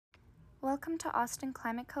Welcome to Austin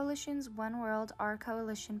Climate Coalition's One World, Our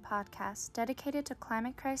Coalition podcast, dedicated to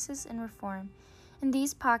climate crisis and reform. In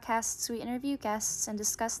these podcasts, we interview guests and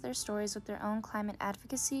discuss their stories with their own climate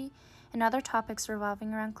advocacy and other topics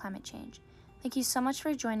revolving around climate change. Thank you so much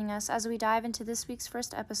for joining us as we dive into this week's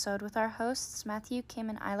first episode with our hosts, Matthew Kim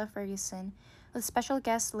and Isla Ferguson, with special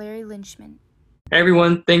guest Larry Linenshmidt. Hey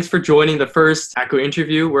everyone, thanks for joining the first ACCO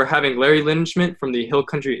interview. We're having Larry Linenshmidt from the Hill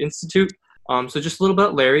Country Institute. So just a little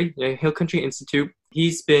about Larry, Hill Country Institute.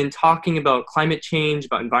 He's been talking about climate change,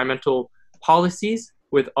 about environmental policies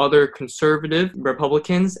with other conservative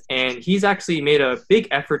Republicans, and he's actually made a big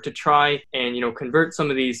effort to try and, convert some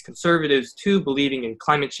of these conservatives to believing in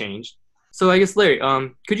climate change. So I guess, Larry,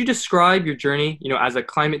 could you describe your journey, as a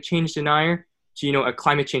climate change denier to, a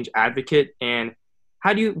climate change advocate, and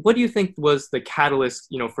what do you think was the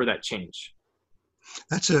catalyst, for that change?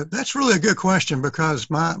 That's really a good question, because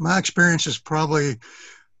my experience is probably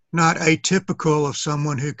not atypical of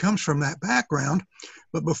someone who comes from that background.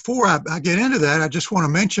 But before I get into that, I just want to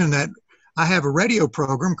mention that I have a radio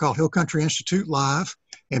program called Hill Country Institute Live,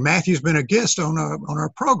 and Matthew's been a guest on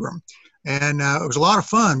our program. And it was a lot of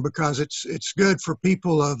fun because it's good for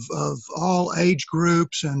people of all age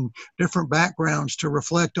groups and different backgrounds to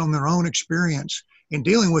reflect on their own experience in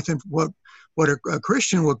dealing with what a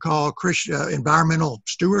Christian would call environmental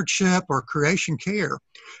stewardship or creation care.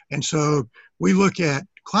 And so we look at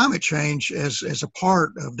climate change as a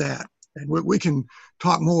part of that. And we can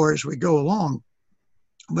talk more as we go along.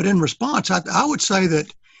 But in response, I would say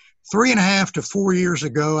that 3.5 to 4 years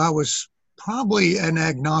ago, I was probably an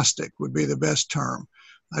agnostic would be the best term.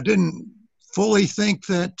 I didn't fully think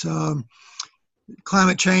that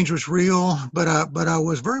climate change was real, but I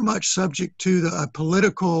was very much subject to a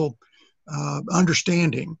political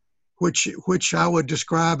understanding, which I would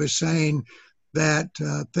describe as saying that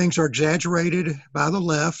things are exaggerated by the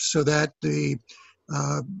left so that the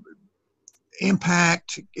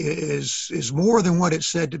impact is more than what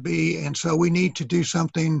it's said to be, and so we need to do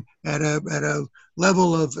something at a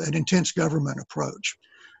level of an intense government approach.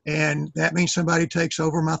 And that means somebody takes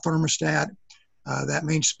over my thermostat. That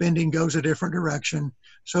means spending goes a different direction.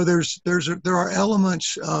 So there are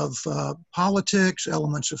elements of politics,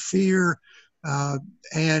 elements of fear,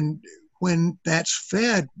 and when that's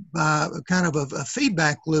fed by a kind of a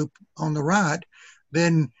feedback loop on the right,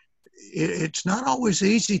 then it's not always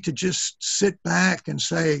easy to just sit back and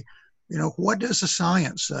say, what does the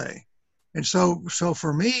science say? And so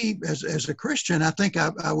for me as a Christian, I think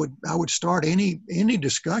I would start any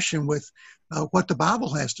discussion with what the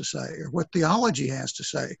Bible has to say or what theology has to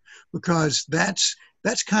say, because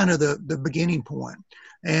that's kind of the beginning point.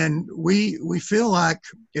 And we feel like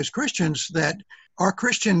as Christians that our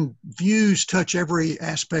Christian views touch every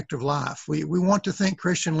aspect of life. We want to think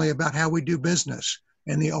Christianly about how we do business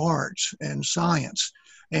and the arts and science,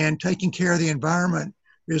 and taking care of the environment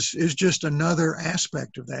is just another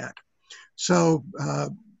aspect of that. So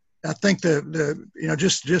I think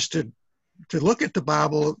just to look at the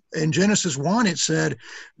Bible, in Genesis 1, it said,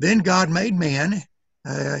 then God made man.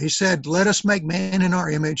 He said, let us make man in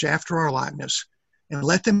our image after our likeness, and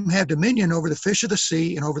let them have dominion over the fish of the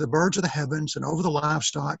sea and over the birds of the heavens and over the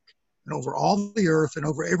livestock and over all the earth and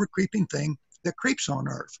over every creeping thing that creeps on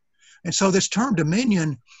earth. And so this term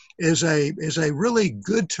dominion is a really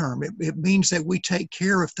good term. It means that we take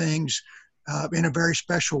care of things in a very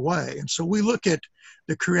special way. And so we look at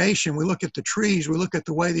the creation, we look at the trees, we look at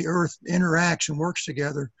the way the earth interacts and works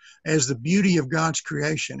together as the beauty of God's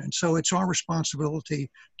creation. And so it's our responsibility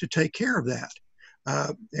to take care of that.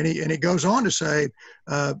 And it goes on to say,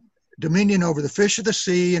 dominion over the fish of the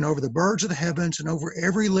sea and over the birds of the heavens and over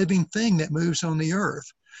every living thing that moves on the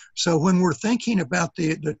earth. So when we're thinking about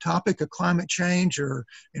the topic of climate change or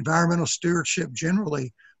environmental stewardship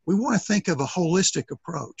generally, we want to think of a holistic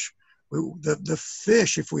approach. The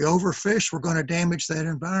fish, if we overfish, we're going to damage that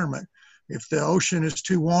environment. If the ocean is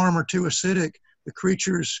too warm or too acidic, the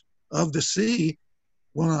creatures of the sea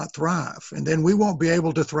will not thrive. And then we won't be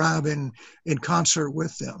able to thrive in concert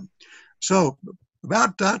with them. So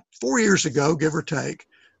about 4 years ago, give or take,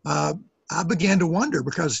 I began to wonder,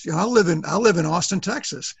 because I live in Austin,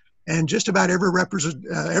 Texas, and just about every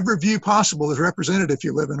view possible is represented if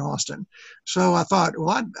you live in Austin. So I thought,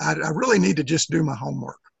 well, I really need to just do my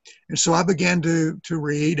homework. And so I began to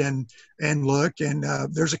read and look, and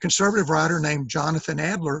there's a conservative writer named Jonathan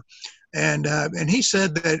Adler, and he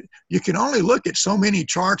said that you can only look at so many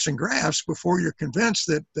charts and graphs before you're convinced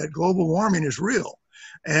that global warming is real.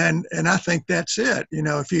 And I think that's it.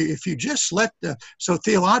 If you just so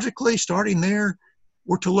theologically, starting there,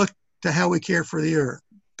 we're to look to how we care for the earth.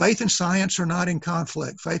 faith and science are not in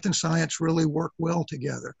conflict. Faith and science really work well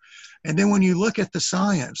together. And then when you look at the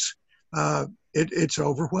science, it's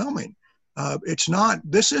overwhelming.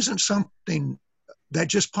 This isn't something that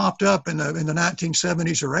just popped up in the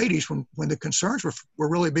 1970s or 80s when the concerns were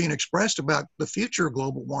really being expressed about the future of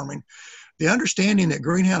global warming. The understanding that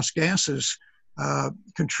greenhouse gases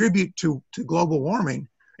contribute to global warming,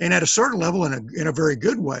 and at a certain level in a very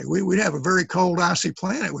good way. We'd have a very cold, icy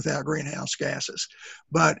planet without greenhouse gases.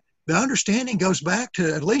 But the understanding goes back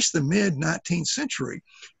to at least the mid-19th century,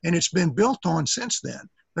 and it's been built on since then.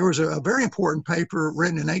 There was a very important paper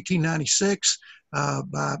written in 1896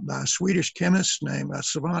 by a Swedish chemist named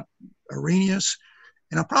Savant Arrhenius,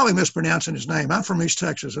 and I'm probably mispronouncing his name. I'm from East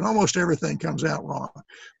Texas, and almost everything comes out wrong.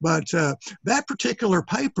 But that particular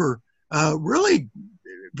paper really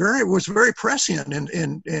was very prescient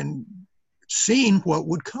in seeing what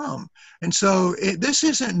would come. And so this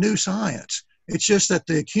isn't new science. It's just that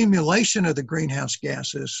the accumulation of the greenhouse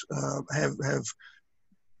gases have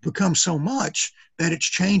become so much that it's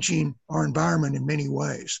changing our environment in many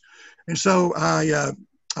ways. And so I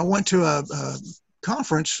went to a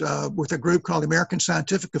conference with a group called the American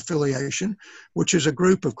Scientific Affiliation, which is a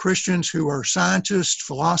group of Christians who are scientists,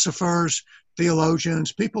 philosophers,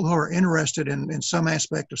 theologians, people who are interested in some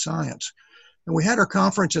aspect of science. And we had our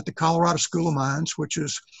conference at the Colorado School of Mines, which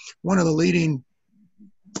is one of the leading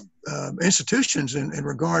institutions in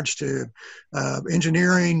regards to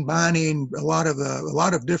engineering, mining, a lot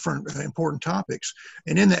of different important topics.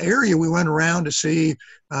 And in the area, we went around to see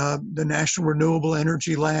the National Renewable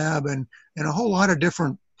Energy Lab and a whole lot of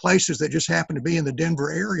different places that just happened to be in the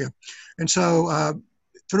Denver area. And so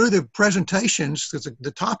through the presentations, because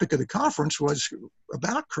the topic of the conference was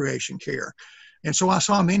about creation care. And so I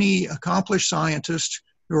saw many accomplished scientists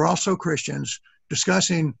who are also Christians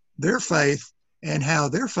discussing their faith and how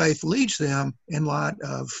their faith leads them in light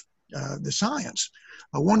of the science.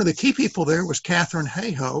 One of the key people there was Katharine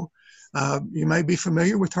Hayhoe. You may be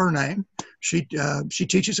familiar with her name. She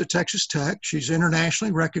teaches at Texas Tech. She's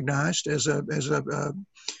internationally recognized as a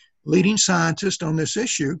leading scientist on this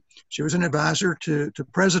issue. She was an advisor to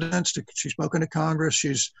presidents. She's spoken to Congress.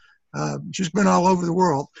 She's been all over the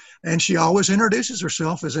world, and she always introduces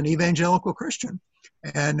herself as an evangelical Christian.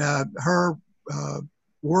 And her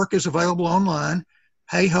work is available online.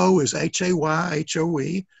 Hayhoe is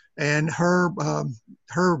Hayhoe, and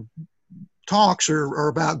her talks are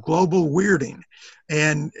about global weirding.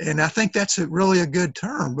 And I think that's really a good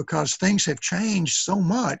term because things have changed so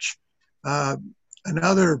much.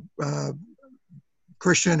 Another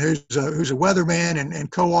Christian who's a weatherman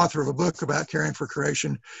and co-author of a book about caring for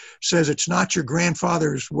creation says it's not your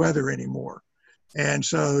grandfather's weather anymore. And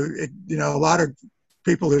so, a lot of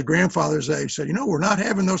people whose grandfathers age said, we're not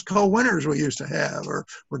having those cold winters we used to have, or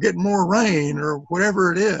we're getting more rain, or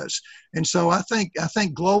whatever it is. And so I think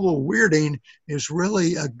global weirding is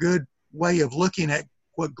really a good way of looking at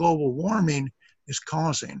what global warming is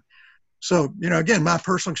causing. So, again, my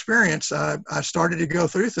personal experience, I started to go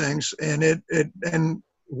through things, and and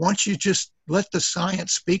once you just let the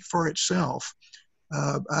science speak for itself,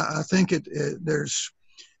 I think there's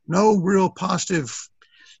no real positive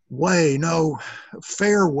way, no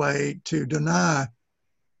fair way to deny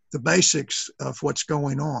the basics of what's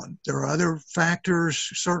going on. There are other factors,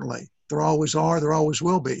 certainly. There always are, there always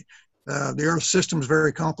will be. The Earth system is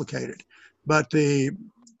very complicated, but the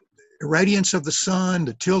irradiance of the sun,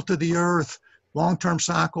 the tilt of the Earth, long-term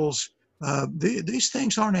cycles, these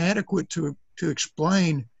things aren't adequate to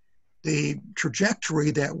explain the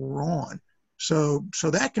trajectory that we're on. So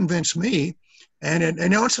that convinced me. And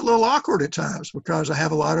it's a little awkward at times because I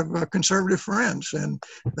have a lot of conservative friends, and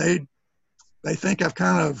they think I've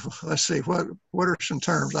kind of, let's see, what are some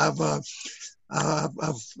terms? I've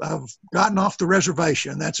gotten off the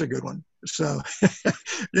reservation. That's a good one. So,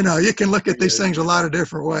 you can look at these things a lot of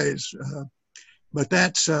different ways, but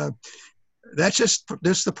that's just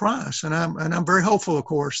the price. And I'm very hopeful, of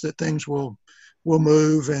course, that things will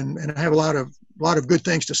move, and I have a lot of good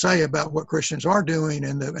things to say about what Christians are doing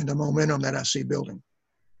and the momentum that I see building.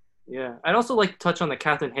 Yeah, I'd also like to touch on the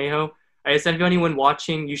Katharine Hayhoe. I guess if anyone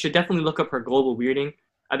watching, you should definitely look up her global weirding.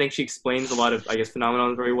 I think she explains a lot of,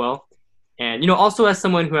 phenomenon very well. And, also as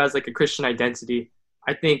someone who has a Christian identity,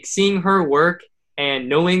 I think seeing her work and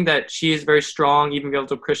knowing that she is very strong, even though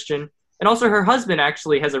she's a Christian, and also her husband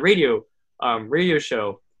actually has a radio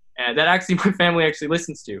show and that actually my family actually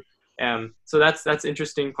listens to. So that's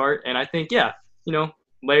interesting part. And I think,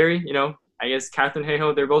 Larry, I guess Katharine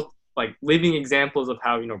Hayhoe, they're both living examples of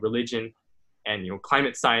how, religion and,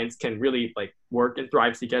 climate science can really work and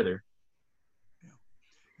thrive together.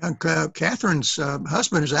 And Catherine's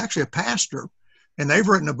husband is actually a pastor, and they've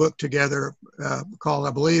written a book together called,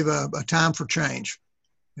 I believe, A Time for Change.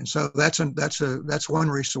 And so that's one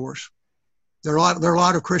resource. There are a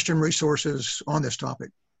lot of Christian resources on this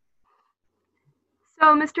topic.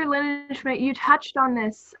 So, Mr. Linenshmidt, you touched on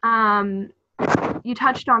this.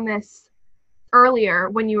 Earlier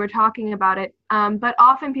when you were talking about it, but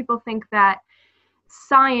often people think that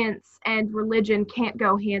science and religion can't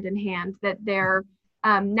go hand in hand, that they're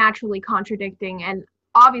naturally contradicting. And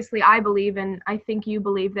obviously I believe, and I think you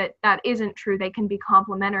believe, that that isn't true. They can be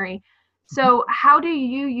complementary. So how do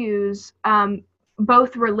you use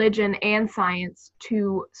both religion and science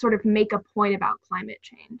to sort of make a point about climate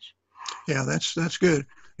change? Yeah, that's good.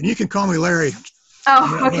 And you can call me Larry.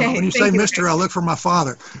 Oh, okay. When you say Mr., I look for my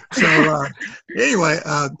father. So anyway,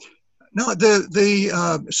 no,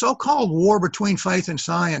 the so-called war between faith and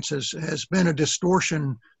science has been a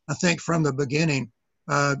distortion, I think, from the beginning.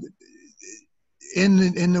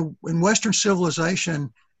 In Western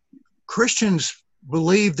civilization, Christians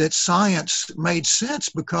believed that science made sense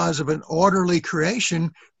because of an orderly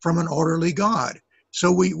creation from an orderly God.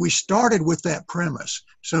 So we started with that premise.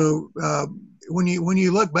 So when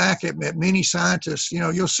you look back at many scientists,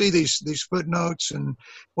 you'll see these footnotes and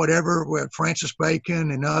whatever with Francis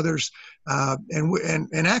Bacon and others,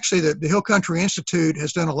 and actually the Hill Country Institute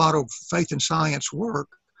has done a lot of faith and science work.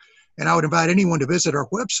 And I would invite anyone to visit our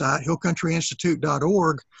website,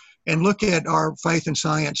 hillcountryinstitute.org, and look at our faith and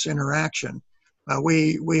science interaction.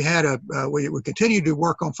 We continue to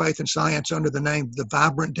work on faith and science under the name The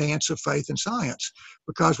Vibrant Dance of Faith and Science,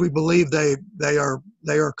 because we believe they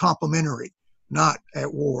are complementary, not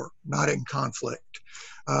at war, not in conflict.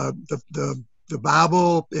 The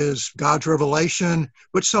Bible is God's revelation,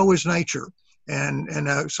 but so is nature.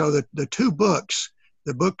 And so the two books,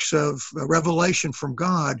 the books of revelation from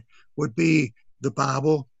God, would be the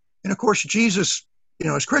Bible. And of course, Jesus,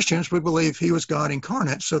 as Christians, we believe he was God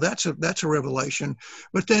incarnate. So that's a revelation.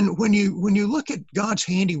 But then when you look at God's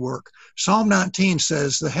handiwork, Psalm 19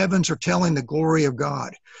 says the heavens are telling the glory of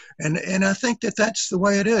God. And I think that's the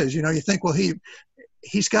way it is. You think, well,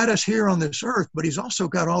 he's got us here on this earth, but he's also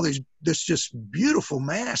got all this just beautiful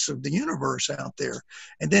mass of the universe out there.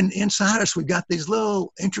 And then inside us, we've got these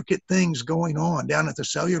little intricate things going on down at the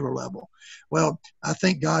cellular level. Well, I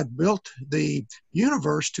think God built the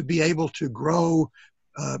universe to be able to grow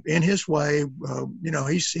in his way.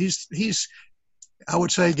 He's I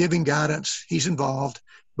would say, giving guidance. He's involved,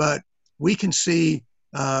 but we can see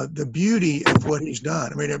the beauty of what he's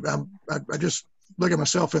done. I mean, I just look at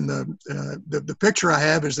myself in the picture I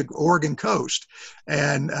have is the Oregon coast.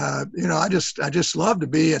 And, I just love to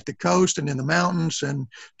be at the coast and in the mountains and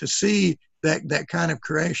to see that kind of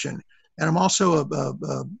creation. And I'm also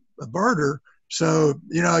a birder. So,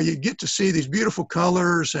 you get to see these beautiful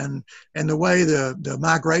colors and the way the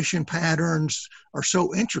migration patterns are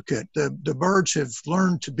so intricate. The birds have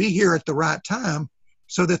learned to be here at the right time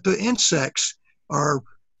so that the insects are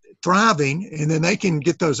thriving, and then they can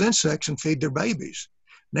get those insects and feed their babies.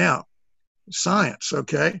 Now, science,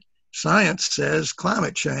 okay? Science says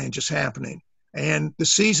climate change is happening and the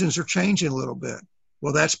seasons are changing a little bit.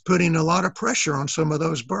 Well, that's putting a lot of pressure on some of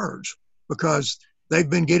those birds because they've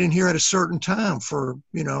been getting here at a certain time for,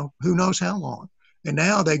 who knows how long. And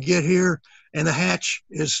now they get here and the hatch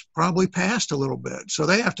is probably past a little bit. So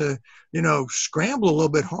they have to, scramble a little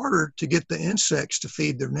bit harder to get the insects to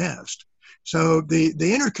feed their nest. So the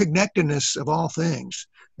interconnectedness of all things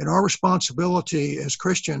and our responsibility as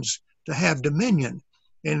Christians to have dominion.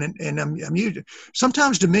 And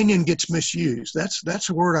sometimes dominion gets misused. That's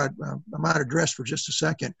a word I might address for just a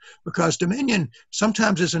second, because dominion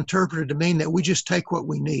sometimes is interpreted to mean that we just take what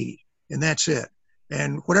we need and that's it.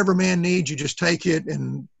 And whatever man needs, you just take it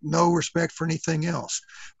and no respect for anything else.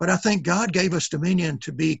 But I think God gave us dominion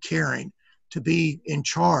to be caring, to be in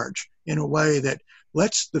charge in a way that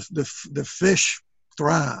lets the fish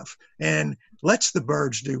thrive and lets the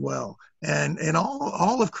birds do well, and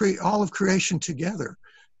all of creation together.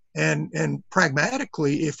 And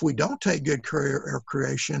pragmatically, if we don't take good care of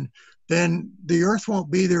creation, then the earth won't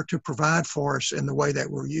be there to provide for us in the way that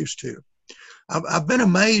we're used to. I've been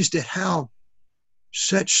amazed at how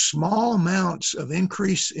such small amounts of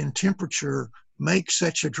increase in temperature make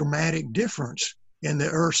such a dramatic difference in the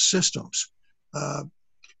Earth's systems.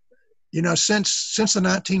 Since the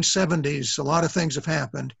 1970s, a lot of things have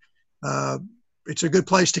happened. It's a good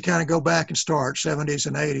place to kind of go back and start, 70s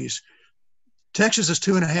and 80s. Texas is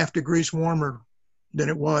 2.5 degrees warmer than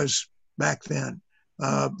it was back then.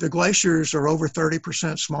 The glaciers are over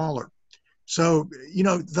 30% smaller. So,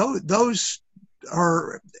 those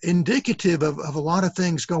are indicative of a lot of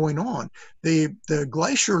things going on. The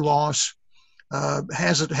glacier loss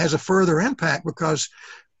has a further impact, because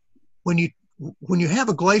when you have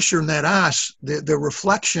a glacier in that ice, the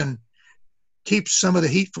reflection keeps some of the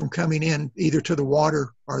heat from coming in either to the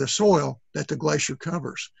water or the soil that the glacier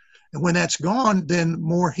covers. And when that's gone, then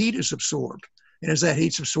more heat is absorbed. And as that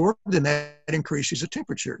heat's absorbed, then that increases the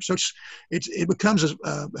temperature. So it becomes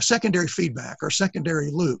a secondary feedback or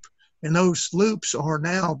secondary loop. And those loops are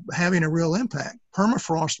now having a real impact.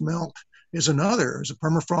 Permafrost melt is another. As the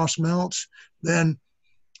permafrost melts, then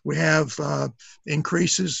we have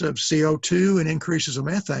increases of CO2 and increases of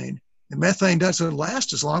methane. And methane doesn't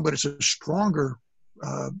last as long, but it's a stronger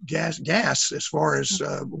gas as far as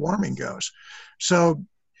warming goes. So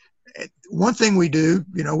one thing we do,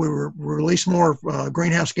 we release more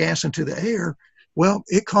greenhouse gas into the air. Well,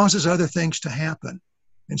 it causes other things to happen.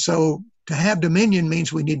 And so to have dominion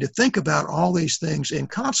means we need to think about all these things in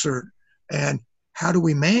concert, and how do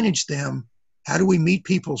we manage them? How do we meet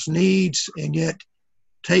people's needs and yet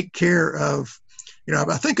take care of,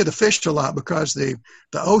 I think of the fish a lot, because the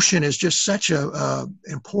ocean is just such a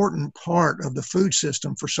important part of the food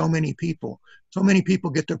system for so many people. So many people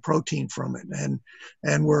get their protein from it,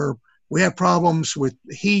 and we have problems with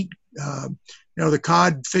heat. The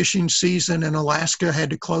cod fishing season in Alaska had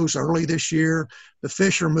to close early this year. The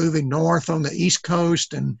fish are moving north on the East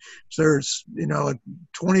Coast, and so there's a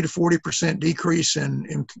 20 to 40% decrease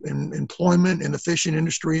in employment in the fishing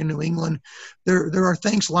industry in New England. There are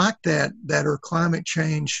things like that are climate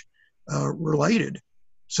change related.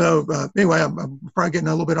 So anyway, I'm probably getting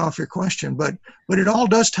a little bit off your question, but it all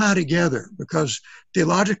does tie together, because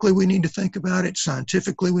theologically we need to think about it,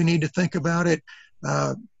 scientifically we need to think about it,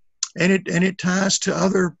 and it ties to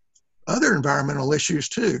other environmental issues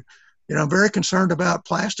too. I'm very concerned about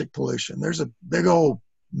plastic pollution. There's a big old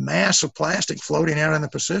mass of plastic floating out in the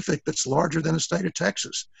Pacific that's larger than the state of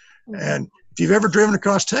Texas. And if you've ever driven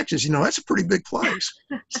across Texas, that's a pretty big place.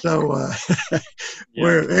 So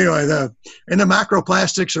anyway, the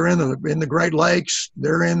microplastics are in the Great Lakes.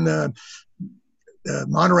 They're in the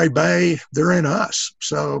Monterey Bay. They're in us.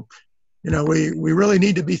 So, we really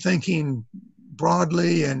need to be thinking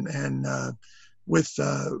broadly and with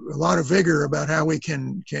a lot of vigor about how we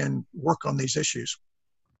can work on these issues.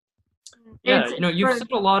 Yeah, you've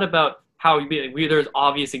said a lot about how there's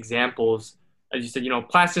obvious examples. As you said,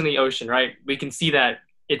 plastic in the ocean, right? We can see that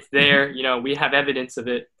it's there. We have evidence of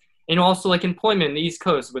it. And also like employment in the East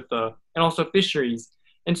Coast and also fisheries.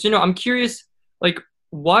 And so, I'm curious,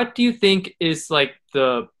 what do you think is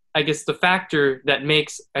the factor that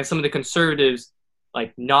makes some of the conservatives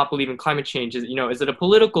not believe in climate change? Is it a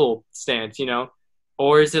political stance,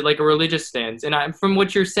 or is it a religious stance? And from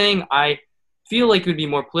what you're saying, I feel like it would be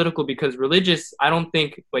more political, because religious, I don't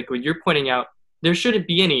think, what you're pointing out, there shouldn't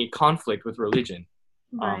be any conflict with religion.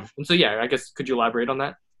 Right. And so, I guess, could you elaborate on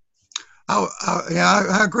that?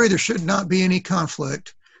 I agree. There should not be any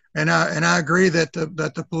conflict. And I agree that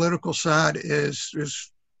the political side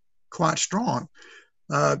is quite strong.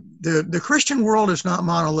 The Christian world is not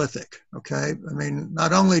monolithic, okay? I mean,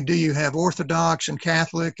 not only do you have Orthodox and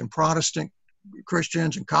Catholic and Protestant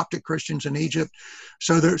Christians and Coptic Christians in Egypt,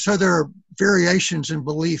 so there are variations in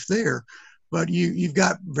belief there, but you've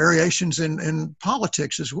got variations in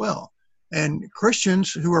politics as well. And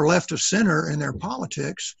Christians who are left of center in their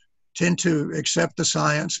politics tend to accept the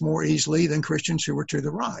science more easily than Christians who are to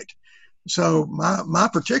the right. So my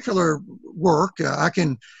particular work, I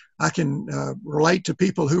can relate to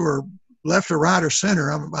people who are left or right or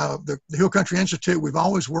center. The Hill Country Institute, we've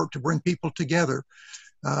always worked to bring people together.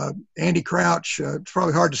 Andy Crouch, it's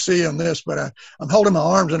probably hard to see on this, but I'm holding my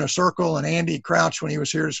arms in a circle, and Andy Crouch, when he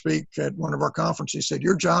was here to speak at one of our conferences, said,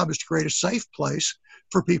 your job is to create a safe place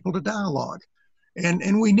for people to dialogue.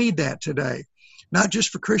 And we need that today, not just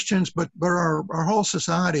for Christians, but our whole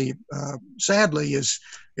society, sadly, is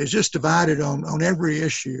just divided on every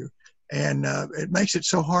issue. And it makes it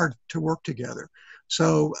so hard to work together.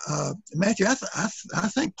 So, Matthew, I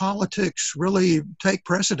think politics really take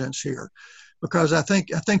precedence here, because I think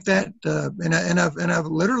that, and I've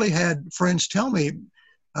literally had friends tell me,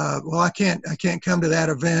 well, I can't come to that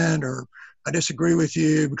event, or I disagree with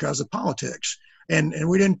you because of politics, and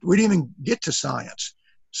we didn't even get to science.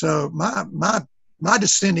 So my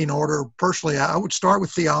descending order, personally, I would start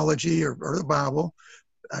with theology or the Bible.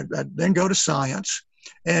 I'd then go to science.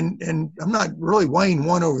 And I'm not really weighing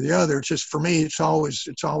one over the other. It's just, for me, it's always,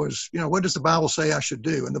 what does the Bible say I should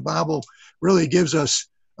do? And the Bible really gives us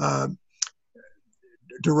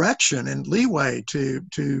direction and leeway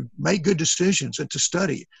to make good decisions and to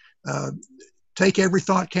study. Take every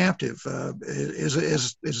thought captive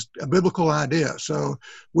is a biblical idea. So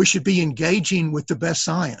we should be engaging with the best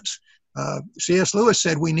science. C.S. Lewis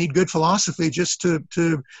said we need good philosophy just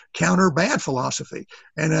to counter bad philosophy,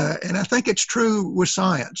 and I think it's true with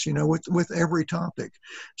science, with every topic.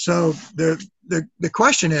 So the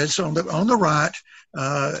question is on the right,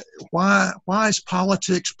 why is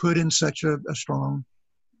politics put in such a strong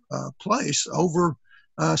place over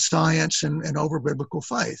science and over biblical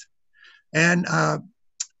faith? And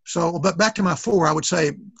but back to my four, I would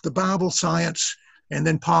say the Bible, science, and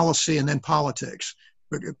then policy, and then politics.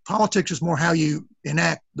 But politics is more how you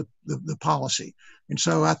enact the policy. And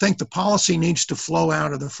so I think the policy needs to flow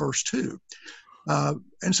out of the first two.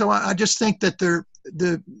 And so I just think that the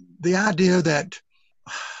idea that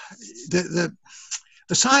the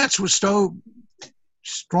science was so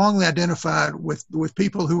strongly identified with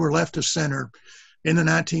people who were left of center in the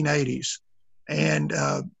 1980s. And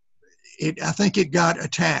I think it got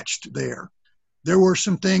attached there. There were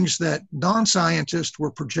some things that non-scientists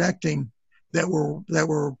were projecting that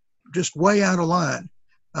were just way out of line,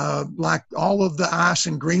 like all of the ice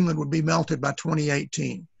in Greenland would be melted by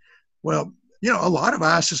 2018. Well, a lot of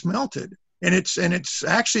ice is melted, and it's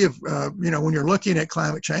actually, when you're looking at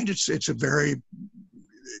climate change, it's a very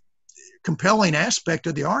compelling aspect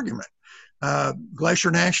of the argument.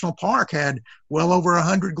 Glacier National Park had well over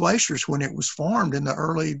 100 glaciers when it was formed in the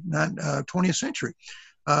early 20th century.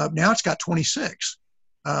 Now it's got 26.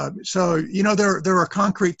 So, there are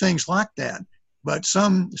concrete things like that, but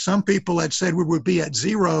some people had said we would be at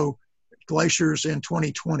 0 glaciers in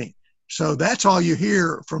 2020. So that's all you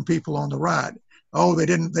hear from people on the right. Oh, they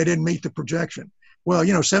didn't meet the projection. Well,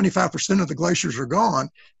 75% of the glaciers are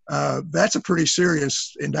gone. That's a pretty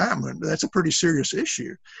serious indictment. That's a pretty serious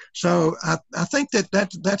issue. So I think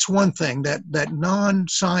that's one thing that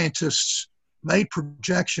non-scientists made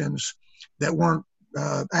projections that weren't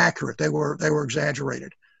accurate. They were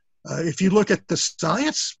exaggerated. If you look at the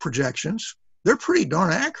science projections, they're pretty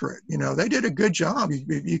darn accurate. They did a good job.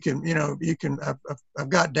 I've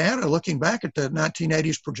got data looking back at the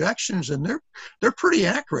 1980s projections, and they're pretty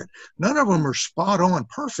accurate. None of them are spot on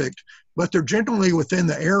perfect, but they're generally within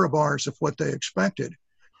the error bars of what they expected.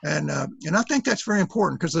 And I think that's very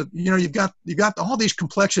important because you've got all these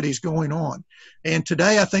complexities going on. And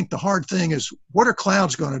today I think the hard thing is, what are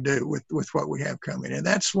clouds going to do with what we have coming? And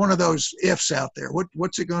that's one of those ifs out there.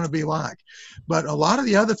 What's it going to be like? But a lot of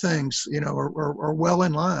the other things are well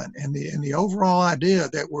in line. And the overall idea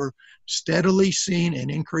that we're steadily seeing an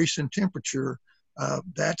increase in temperature,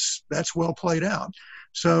 that's well played out.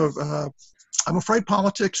 So I'm afraid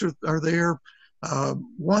politics are there.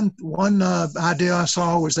 One idea I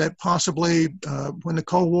saw was that possibly when the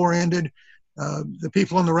Cold War ended, the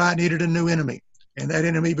people on the right needed a new enemy, and that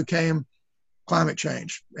enemy became climate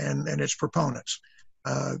change and its proponents.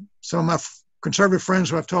 Some of my conservative friends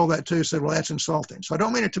who I've told that to said, well, that's insulting. So I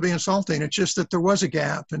don't mean it to be insulting. It's just that there was a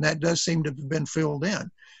gap, and that does seem to have been filled in.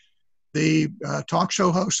 The talk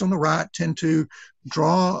show hosts on the right tend to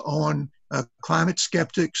draw on climate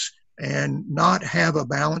skeptics and not have a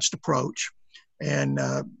balanced approach. And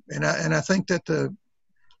I think that the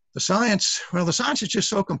science is just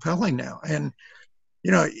so compelling now. And,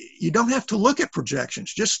 you don't have to look at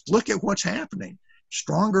projections. Just look at what's happening.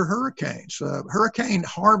 Stronger hurricanes. Hurricane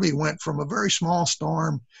Harvey went from a very small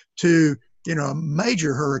storm to, a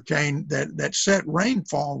major hurricane that set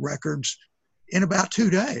rainfall records in about 2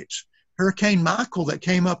 days. Hurricane Michael that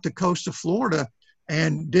came up the coast of Florida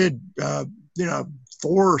and did, $4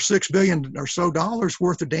 or $6 billion or so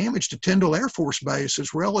worth of damage to Tyndall Air Force Base,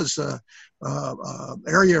 as well as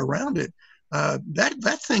area around it.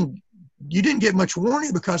 That thing, you didn't get much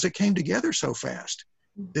warning because it came together so fast.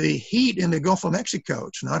 The heat in the Gulf of Mexico,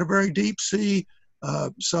 it's not a very deep sea,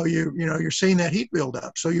 so you're seeing that heat build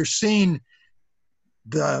up. So you're seeing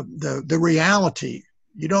the reality.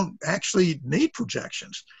 You don't actually need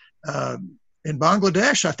projections. In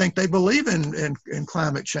Bangladesh, I think they believe in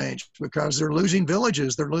climate change because they're losing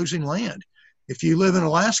villages, they're losing land. If you live in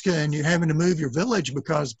Alaska and you're having to move your village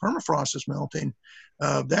because permafrost is melting,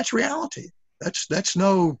 that's reality. That's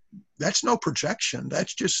no projection.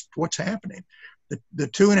 That's just what's happening. The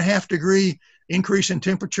 2.5 degree increase in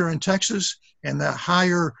temperature in Texas and the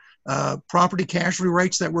higher property casualty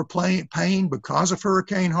rates that we're paying because of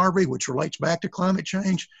Hurricane Harvey, which relates back to climate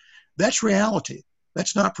change, that's reality.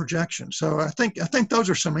 That's not projection. So I think those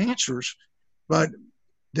are some answers, but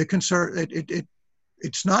it's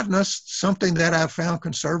not something that I've found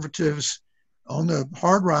conservatives on the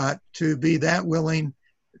hard right to be that willing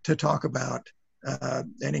to talk about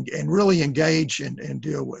and really engage and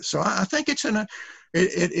deal with. So I think it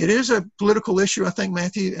is a political issue, I think,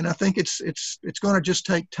 Matthew, and I think it's going to just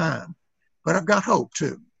take time. But I've got hope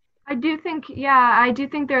too. I do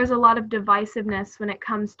think there's a lot of divisiveness when it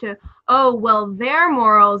comes to, oh, well, their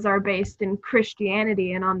morals are based in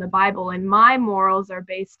Christianity and on the Bible, and my morals are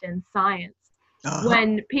based in science.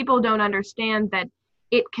 When people don't understand that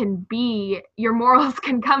your morals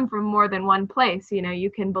can come from more than one place.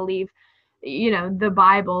 You can believe, the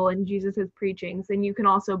Bible and Jesus's preachings, and you can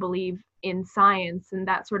also believe in science and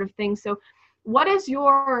that sort of thing. So what is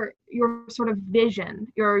your sort of vision,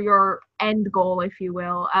 your end goal, if you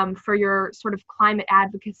will, for your sort of climate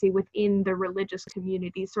advocacy within the religious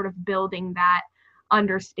community, sort of building that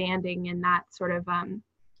understanding and that sort of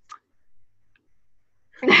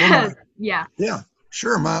yeah.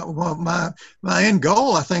 Sure. My end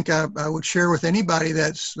goal, I think I would share with anybody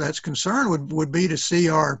that's concerned would be to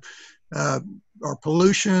see our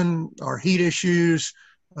pollution, our heat issues,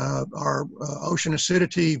 our ocean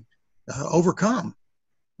acidity overcome,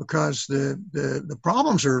 because the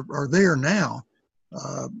problems are there now.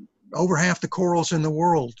 Over half the corals in the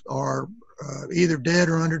world are either dead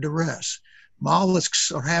or under duress.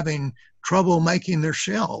 Mollusks are having trouble making their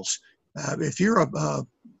shells. If you're a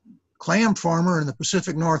clam farmer in the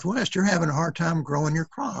Pacific Northwest, you're having a hard time growing your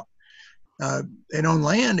crop. And on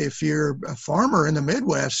land, if you're a farmer in the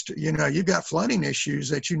Midwest, you've got flooding issues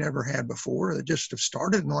that you never had before that just have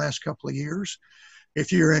started in the last couple of years.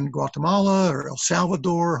 If you're in Guatemala or El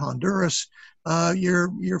Salvador, Honduras, your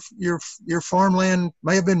farmland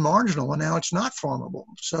may have been marginal, and now it's not farmable.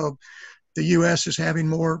 So the U.S. is having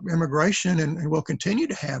more immigration and will continue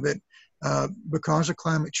to have it because of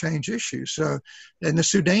climate change issues. So in the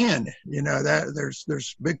Sudan, that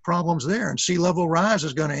there's big problems there, and sea level rise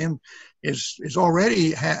is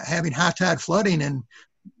already having high tide flooding in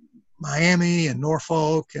Miami and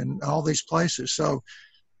Norfolk and all these places. So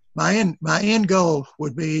my end goal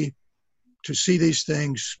would be to see these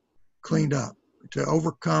things cleaned up, to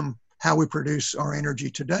overcome how we produce our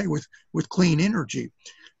energy today with clean energy.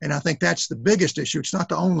 And I think that's the biggest issue. It's not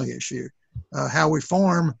the only issue. How we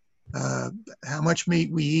farm, how much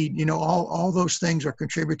meat we eat, all those things are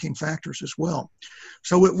contributing factors as well.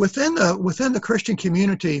 So within the Christian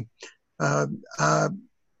community,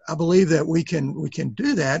 I believe that we can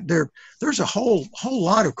do that. There's a whole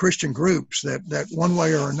lot of Christian groups that one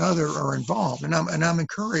way or another are involved, and I'm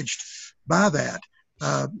encouraged by that.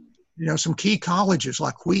 Some key colleges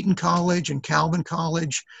like Wheaton College and Calvin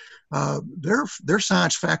College, their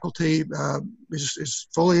science faculty is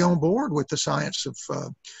fully on board with the science of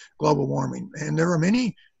global warming, and there are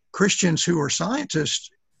many Christians who are scientists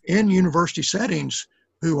in university settings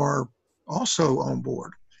who are also on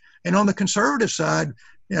board. And on the conservative side,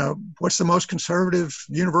 what's the most conservative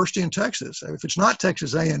university in Texas? If it's not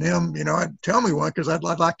Texas A&M, tell me one, because I'd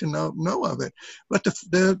like to know of it. But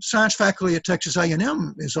the science faculty at Texas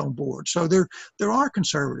A&M is on board. So there are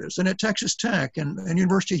conservatives. And at Texas Tech and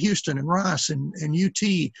University of Houston and Rice and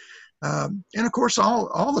UT, and of course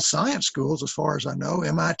all the science schools, as far as I know,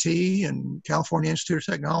 MIT and California Institute of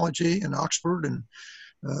Technology and Oxford and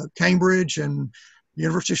Cambridge and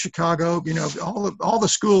University of Chicago, all the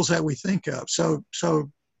schools that we think of. So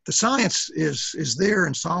the science is there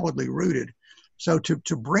and solidly rooted. So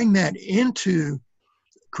to bring that into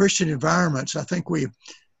Christian environments, I think we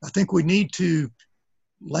need to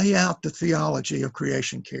lay out the theology of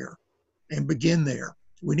creation care and begin there.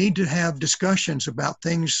 We need to have discussions about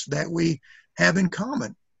things that we have in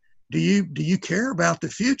common. Do you care about the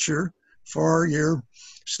future for your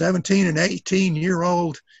 17 and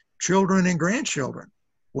 18-year-old children and grandchildren?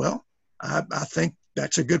 Well, I think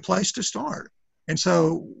that's a good place to start. And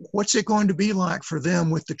so what's it going to be like for them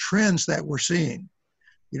with the trends that we're seeing?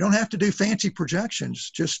 You don't have to do fancy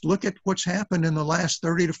projections. Just look at what's happened in the last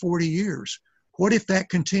 30 to 40 years. What if that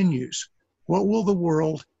continues? What will the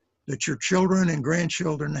world that your children and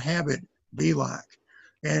grandchildren inhabit be like?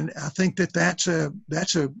 And I think that's a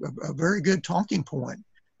very good talking point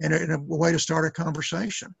and a way to start a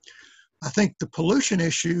conversation. I think the pollution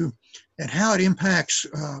issue and how it impacts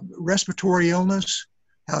respiratory illness,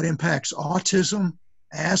 how it impacts autism,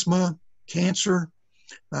 asthma, cancer.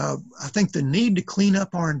 I think the need to clean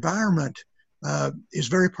up our environment is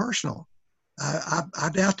very personal. I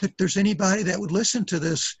doubt that there's anybody that would listen to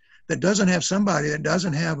this that doesn't have somebody that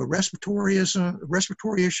doesn't have a respiratory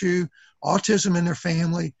issue, autism in their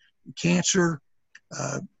family, cancer,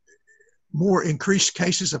 more increased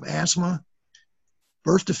cases of asthma,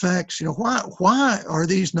 birth defects. Why are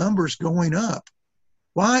these numbers going up?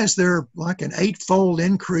 Why is there like an 8-fold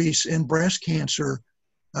increase in breast cancer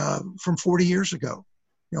from 40 years ago?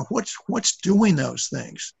 What's doing those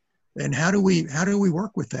things, and how do we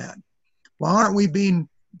work with that? Why aren't we being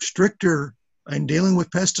stricter in dealing with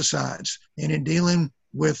pesticides and in dealing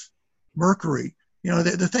with mercury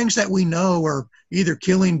The things that we know are either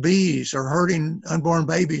killing bees or hurting unborn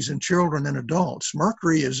babies and children and adults.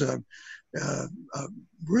 Mercury is a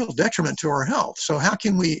real detriment to our health. So how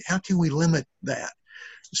can we limit that?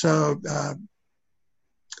 So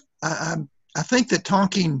I think that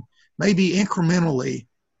talking maybe incrementally,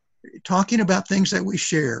 talking about things that we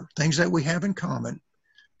share, things that we have in common,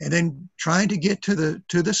 and then trying to get to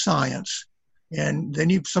the science, and then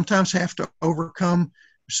you sometimes have to overcome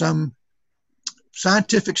some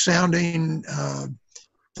scientific sounding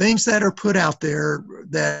things that are put out there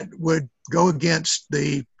that would go against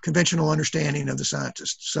the conventional understanding of the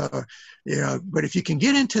scientists. So, but if you can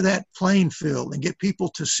get into that playing field and get people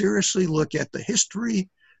to seriously look at the history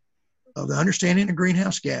of the understanding of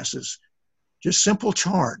greenhouse gases, just simple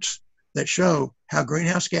charts that show how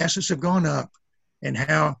greenhouse gases have gone up and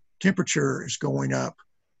how temperature is going up.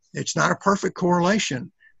 It's not a perfect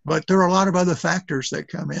correlation, but there are a lot of other factors that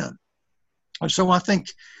come in. And so I think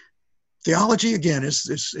theology, again,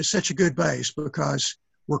 is such a good base because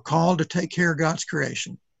we're called to take care of God's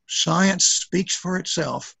creation. Science speaks for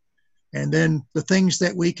itself, and then the things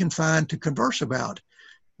that we can find to converse about.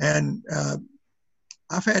 And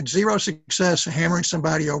I've had zero success hammering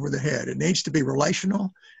somebody over the head. It needs to be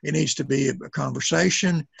relational. It needs to be a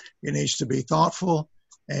conversation. It needs to be thoughtful.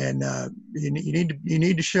 And you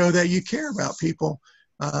need to show that you care about people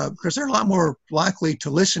because they're a lot more likely to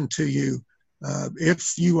listen to you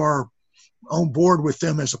if you are on board with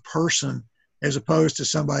them as a person, as opposed to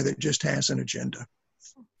somebody that just has an agenda.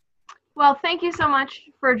 Well, thank you so much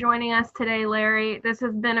for joining us today, Larry. This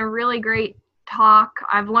has been a really great talk.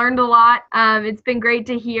 I've learned a lot. It's been great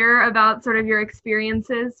to hear about sort of your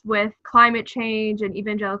experiences with climate change and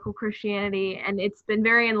evangelical Christianity, and it's been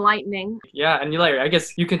very enlightening. Yeah, and Larry, I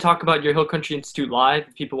guess you can talk about your Hill Country Institute Live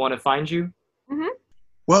if people want to find you. Mm-hmm.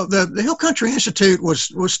 Well, the Hill Country Institute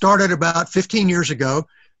was started about 15 years ago,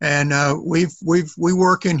 and we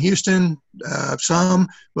work in Houston some,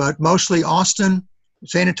 but mostly Austin,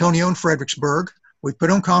 San Antonio, and Fredericksburg. We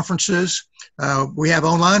put on conferences. We have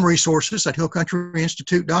online resources at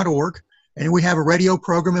hillcountryinstitute.org, and we have a radio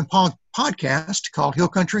program and podcast called Hill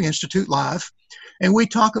Country Institute Live, and we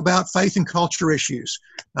talk about faith and culture issues.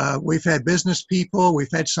 We've had business people,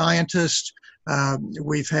 we've had scientists,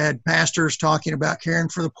 we've had pastors talking about caring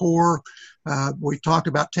for the poor. We've talked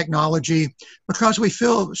about technology because we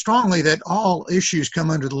feel strongly that all issues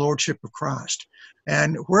come under the lordship of Christ.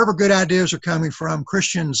 And wherever good ideas are coming from,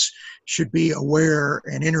 Christians should be aware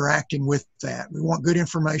and interacting with that. We want good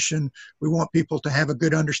information. We want people to have a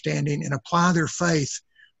good understanding and apply their faith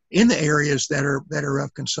in the areas that are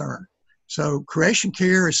of concern. So creation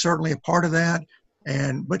care is certainly a part of that.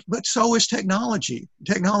 But so is technology.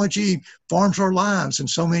 Technology forms our lives in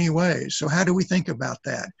so many ways. So how do we think about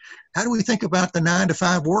that? How do we think about the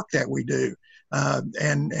 9-to-5 work that we do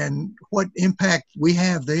and what impact we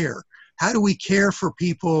have there? How do we care for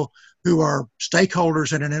people who are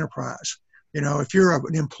stakeholders in an enterprise? If you're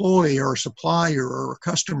an employee or a supplier or a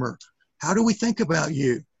customer, how do we think about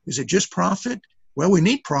you? Is it just profit? Well, we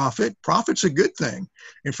need profit. Profit's a good thing.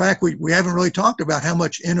 In fact, we haven't really talked about how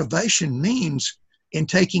much innovation means in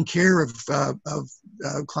taking care of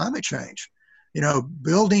climate change.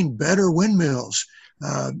 Building better windmills,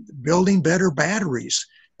 building better batteries,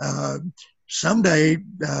 someday,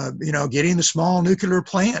 getting the small nuclear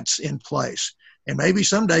plants in place, and maybe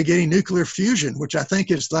someday getting nuclear fusion, which I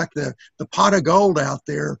think is like the pot of gold out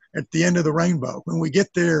there at the end of the rainbow. When we get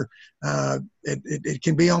there, it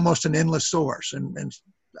can be almost an endless source, and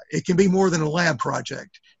it can be more than a lab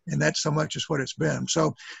project, and that's so much is what it's been.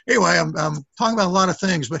 So anyway, I'm talking about a lot of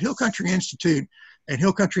things, but Hill Country Institute and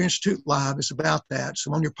Hill Country Institute Live is about that.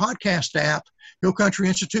 So on your podcast app, Hill Country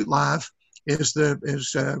Institute Live is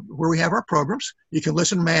where we have our programs. You can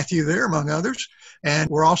listen to Matthew there, among others. And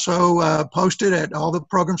we're also posted all the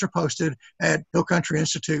programs are posted at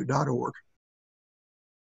hillcountryinstitute.org.